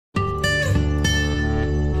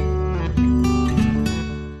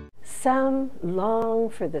Some long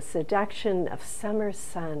for the seduction of summer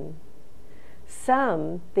sun,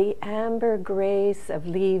 some the amber grace of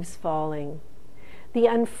leaves falling, the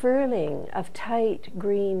unfurling of tight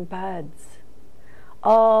green buds,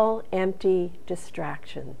 all empty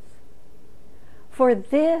distractions. For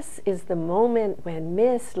this is the moment when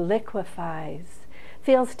mist liquefies,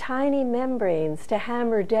 feels tiny membranes to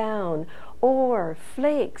hammer down, or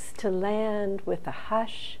flakes to land with the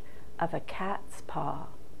hush of a cat's paw.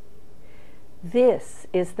 This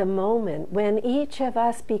is the moment when each of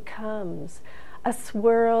us becomes a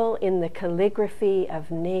swirl in the calligraphy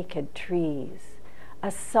of naked trees,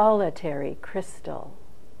 a solitary crystal.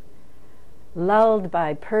 Lulled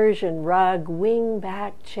by Persian rug,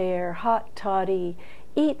 wing-back chair, hot toddy,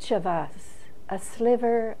 each of us a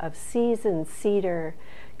sliver of seasoned cedar,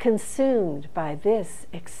 consumed by this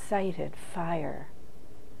excited fire.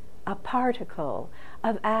 A particle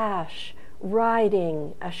of ash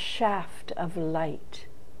riding a shaft of light,